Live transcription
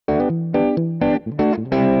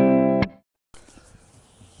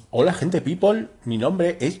Hola gente people, mi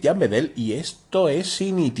nombre es Jan Bedel y esto es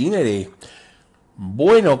Sin Itinere.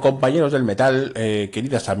 Bueno, compañeros del metal,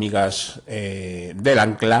 queridas amigas del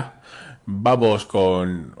ancla, vamos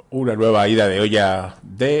con una nueva ida de olla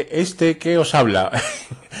de este que os habla.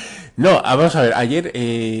 No, vamos a ver, ayer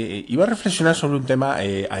iba a reflexionar sobre un tema.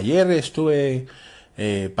 Ayer estuve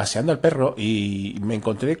paseando al perro y me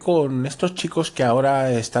encontré con estos chicos que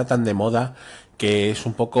ahora está tan de moda, que es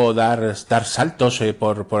un poco dar saltos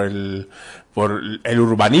por el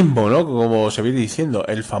urbanismo, ¿no? Como se viene diciendo,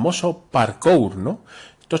 el famoso parkour, ¿no?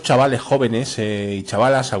 Estos chavales jóvenes y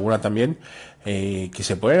chavalas, alguna también, que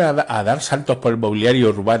se ponen a dar saltos por el mobiliario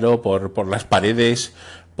urbano, por las paredes,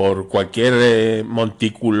 por cualquier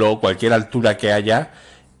montículo, cualquier altura que haya.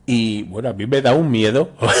 Y bueno, a mí me da un miedo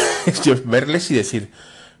verles y decir,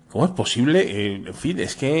 ¿cómo es posible? En fin,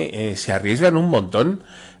 es que se arriesgan un montón.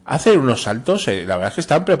 Hacen unos saltos, la verdad es que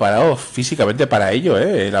están preparados físicamente para ello,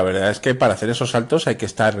 La verdad es que para hacer esos saltos hay que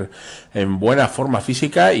estar en buena forma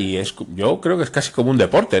física y yo creo que es casi como un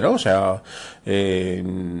deporte, ¿no? O sea,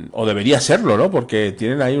 o debería serlo, ¿no? Porque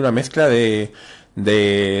tienen ahí una mezcla de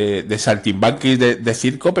saltimbanquis de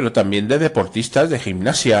circo, pero también de deportistas de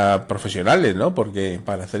gimnasia profesionales, ¿no? Porque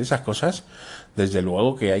para hacer esas cosas, desde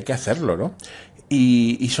luego que hay que hacerlo, ¿no?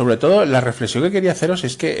 Y sobre todo, la reflexión que quería haceros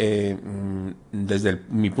es que, desde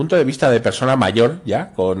mi punto de vista de persona mayor,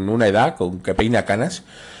 ya, con una edad, con que peina canas,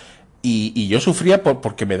 y yo sufría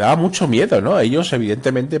porque me daba mucho miedo, ¿no? Ellos,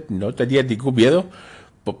 evidentemente, no tenían ningún miedo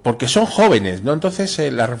porque son jóvenes, ¿no? Entonces,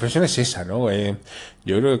 la reflexión es esa, ¿no?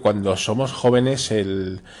 Yo creo que cuando somos jóvenes,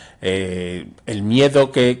 el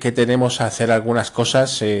miedo que tenemos a hacer algunas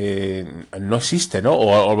cosas no existe, ¿no?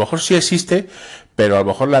 O a lo mejor sí existe, pero a lo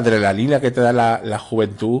mejor la adrenalina que te da la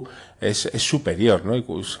juventud es superior, ¿no? Y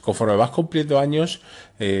pues, conforme vas cumpliendo años,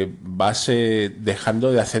 vas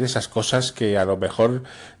dejando de hacer esas cosas que a lo mejor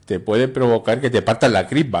te puede provocar que te partan la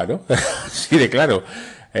crisma, ¿no? Sí, de claro.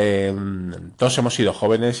 Eh, todos hemos sido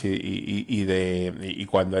jóvenes y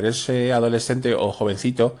cuando eres adolescente o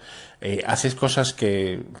jovencito, haces cosas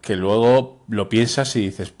que luego lo piensas y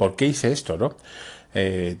dices, ¿por qué hice esto, no?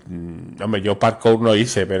 Hombre, yo parkour no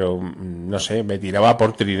hice, pero no sé, me tiraba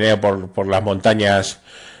por trineo por las montañas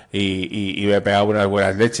y me pegaba unas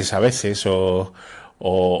buenas leches a veces,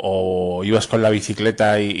 o ibas con la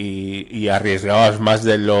bicicleta y arriesgabas más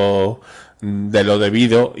de lo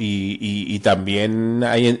debido y también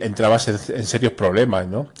ahí entrabas en serios problemas,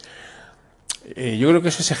 ¿no? Yo creo que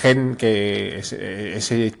es ese gen,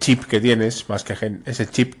 ese chip que tienes, más que gen, ese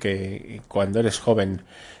chip que cuando eres joven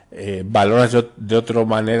valoras de otra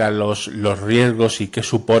manera los riesgos y qué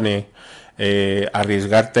supone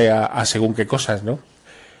arriesgarte a según qué cosas, ¿no?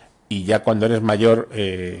 Y ya cuando eres mayor,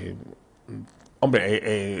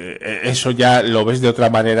 hombre, eso ya lo ves de otra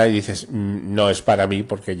manera y dices, no es para mí,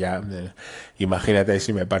 porque ya, imagínate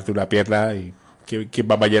si me parte una pierna y quién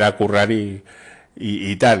va mañana a currar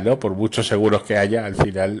y tal, ¿no? Por muchos seguros que haya, al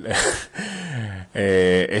final,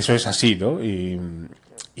 eso es así, ¿no?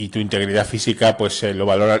 Y tu integridad física, pues la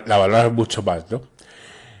valoras mucho más, ¿no?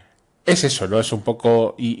 Es eso, ¿no? Es un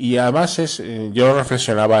poco. Y además yo lo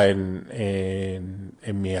reflexionaba en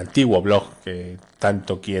mi antiguo blog, que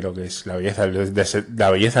tanto quiero, que es La belleza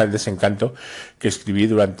del desencanto, que escribí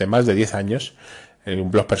durante más de 10 años, en un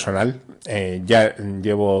blog personal. Ya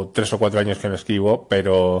llevo 3 o 4 años que no escribo,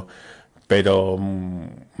 pero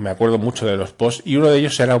me acuerdo mucho de los posts, y uno de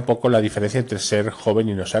ellos era un poco la diferencia entre ser joven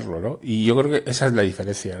y no serlo, ¿no? Y yo creo que esa es la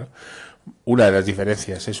diferencia, ¿no? Una de las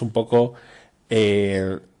diferencias es un poco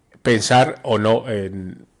eh, pensar o no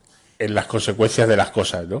en las consecuencias de las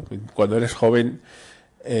cosas, ¿no? Cuando eres joven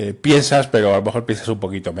piensas, pero a lo mejor piensas un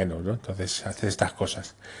poquito menos, ¿no? Entonces haces estas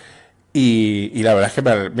cosas. Y la verdad es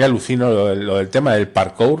que me alucino lo del tema del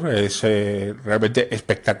parkour, es realmente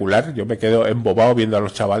espectacular. Yo me quedo embobado viendo a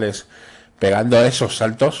los chavales pegando esos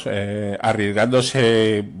saltos,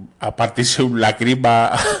 arriesgándose a partirse un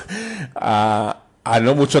lacrima a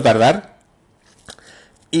no mucho tardar.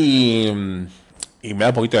 Y, y me da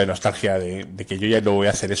un poquito de nostalgia de que yo ya no voy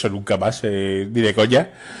a hacer eso nunca más, ni de coña.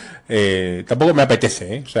 Tampoco me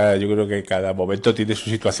apetece, ¿eh? O sea, yo creo que cada momento tiene su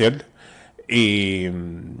situación y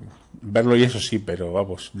verlo y eso sí, pero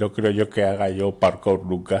vamos, no creo yo que haga yo parkour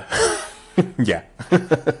nunca. Ya.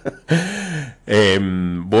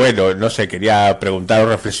 Bueno, no sé, quería preguntar o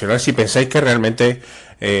reflexionar si pensáis que realmente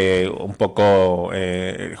un poco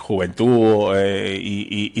juventud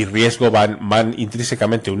y riesgo van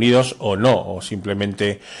intrínsecamente unidos o no, o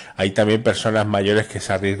simplemente hay también personas mayores que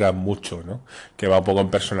se arriesgan mucho, ¿no? Que va un poco en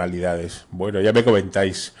personalidades. Bueno, ya me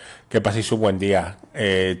comentáis. Que paséis un buen día.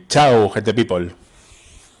 Chao, gente people.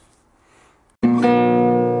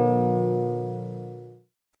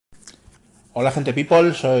 Hola gente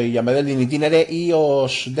people, soy Yamedel de Initinere y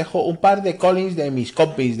os dejo un par de callings de mis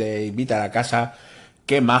compis de Invita a la Casa.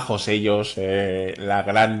 Qué majos ellos, la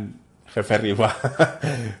gran jefe Riva,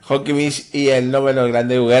 Honkimis y el no menos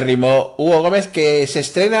grande Huguérrimo, Hugo Gómez, que se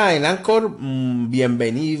estrena en Anchor.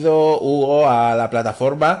 Bienvenido, Hugo, a la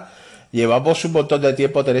plataforma. Llevamos un montón de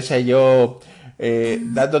tiempo, Teresa y yo,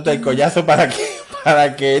 dándote el collazo para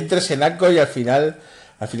que entres en Anchor y al final,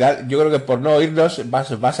 yo creo que por no oírnos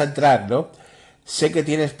vas a entrar, ¿no? Sé que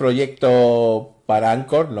tienes proyecto para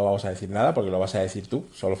Anchor, no vamos a decir nada porque lo vas a decir tú,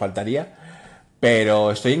 solo faltaría.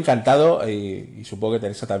 Pero estoy encantado y supongo que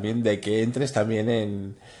Teresa también de que entres también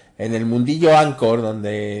en el mundillo Anchor,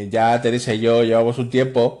 donde ya Teresa y yo llevamos un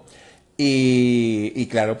tiempo. Y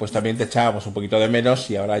claro, pues también te echábamos un poquito de menos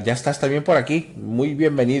y ahora ya estás también por aquí. Muy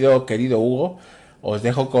bienvenido, querido Hugo. Os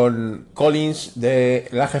dejo con Collins de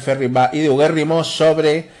la Jefe Rimba y de Huguérrimo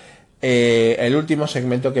sobre el último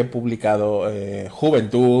segmento que he publicado,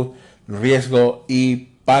 Juventud, Riesgo y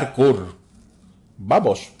Parkour.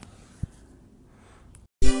 ¡Vamos!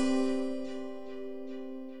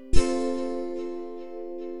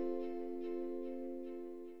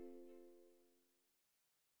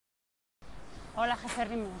 Hola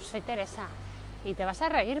jeférrimo, soy Teresa y te vas a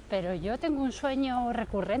reír, pero yo tengo un sueño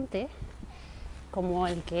recurrente como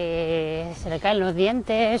el que se le caen los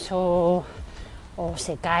dientes o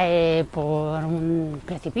se cae por un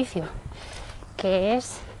precipicio, que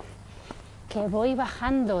es que voy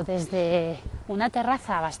bajando desde una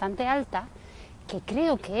terraza bastante alta, que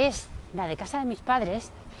creo que es la de casa de mis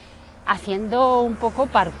padres, haciendo un poco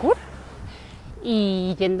parkour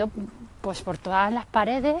y yendo pues por todas las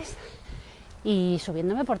paredes y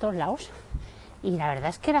subiéndome por todos lados. Y la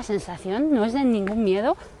verdad es que la sensación no es de ningún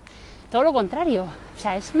miedo, todo lo contrario, o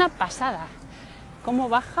sea, es una pasada. Cómo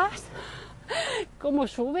bajas, cómo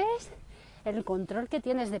subes, el control que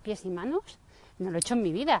tienes de pies y manos, no lo he hecho en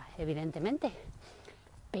mi vida, evidentemente,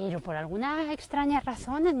 pero por alguna extraña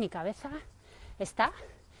razón en mi cabeza está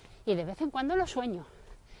y de vez en cuando lo sueño.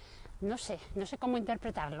 No sé cómo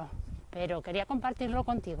interpretarlo, pero quería compartirlo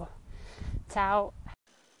contigo. Chao.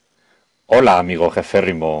 Hola, amigo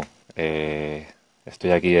jeférrimo.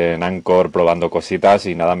 Estoy aquí en Anchor probando cositas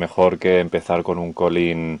y nada mejor que empezar con un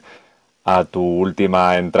calling a tu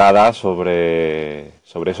última entrada sobre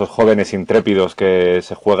esos jóvenes intrépidos que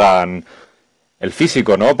se juegan el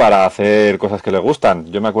físico, ¿no? Para hacer cosas que les gustan.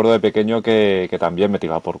 Yo me acuerdo de pequeño que también me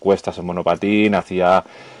tiraba por cuestas en monopatín, hacía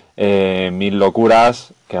mil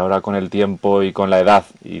locuras que ahora con el tiempo y con la edad,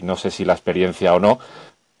 y no sé si la experiencia o no,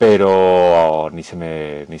 pero ni se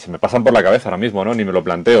me pasan por la cabeza ahora mismo, ¿no? Ni me lo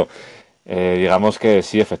planteo. Digamos que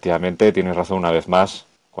sí, efectivamente, tienes razón una vez más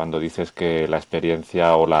cuando dices que la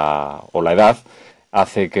experiencia o la edad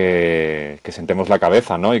hace que sentemos la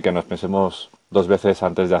cabeza, ¿no? Y que nos pensemos dos veces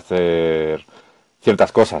antes de hacer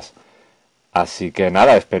ciertas cosas. Así que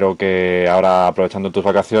nada, espero que ahora, aprovechando tus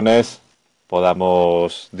vacaciones,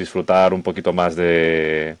 podamos disfrutar un poquito más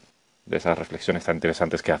de esas reflexiones tan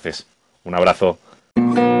interesantes que haces. Un abrazo.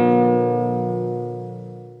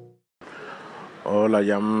 Hola,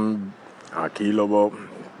 Jan. Aquí Lobo.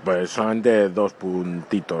 Pues solamente dos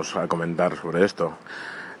puntitos a comentar sobre esto.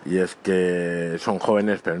 Y es que son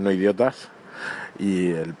jóvenes pero no idiotas.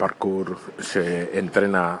 Y el parkour se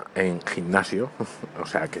entrena en gimnasio. O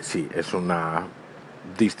sea que sí, es una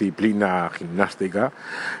disciplina gimnástica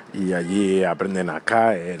y allí aprenden a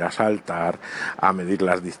caer, a saltar, a medir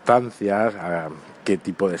las distancias, a qué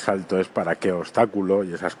tipo de salto es para qué obstáculo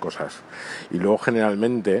y esas cosas. Y luego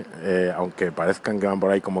generalmente, aunque parezcan que van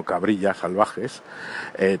por ahí como cabrillas salvajes,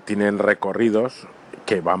 tienen recorridos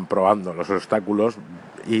que van probando los obstáculos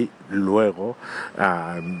y luego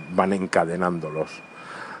van encadenándolos.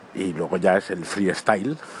 Y luego ya es el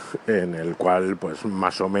freestyle, en el cual pues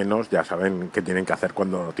más o menos ya saben qué tienen que hacer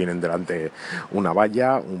cuando tienen delante una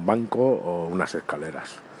valla, un banco o unas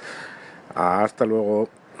escaleras. Hasta luego.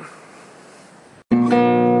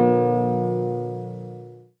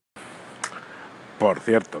 Por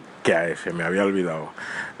cierto, que se me había olvidado.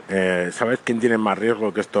 ¿Sabes quién tiene más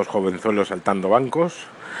riesgo que estos jovenzuelos saltando bancos?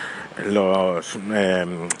 Los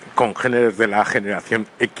congéneres de la generación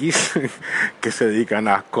X que se dedican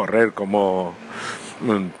a correr como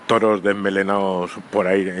toros desmelenados por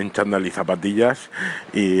ahí en chándal y zapatillas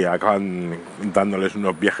y acaban dándoles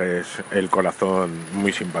unos viajes el corazón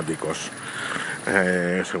muy simpáticos.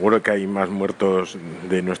 Seguro que hay más muertos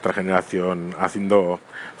de nuestra generación haciendo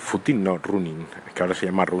footing, no running, que ahora se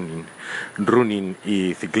llama running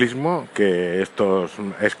y ciclismo, que estos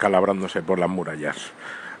escalabrándose por las murallas.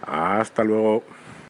 Hasta luego.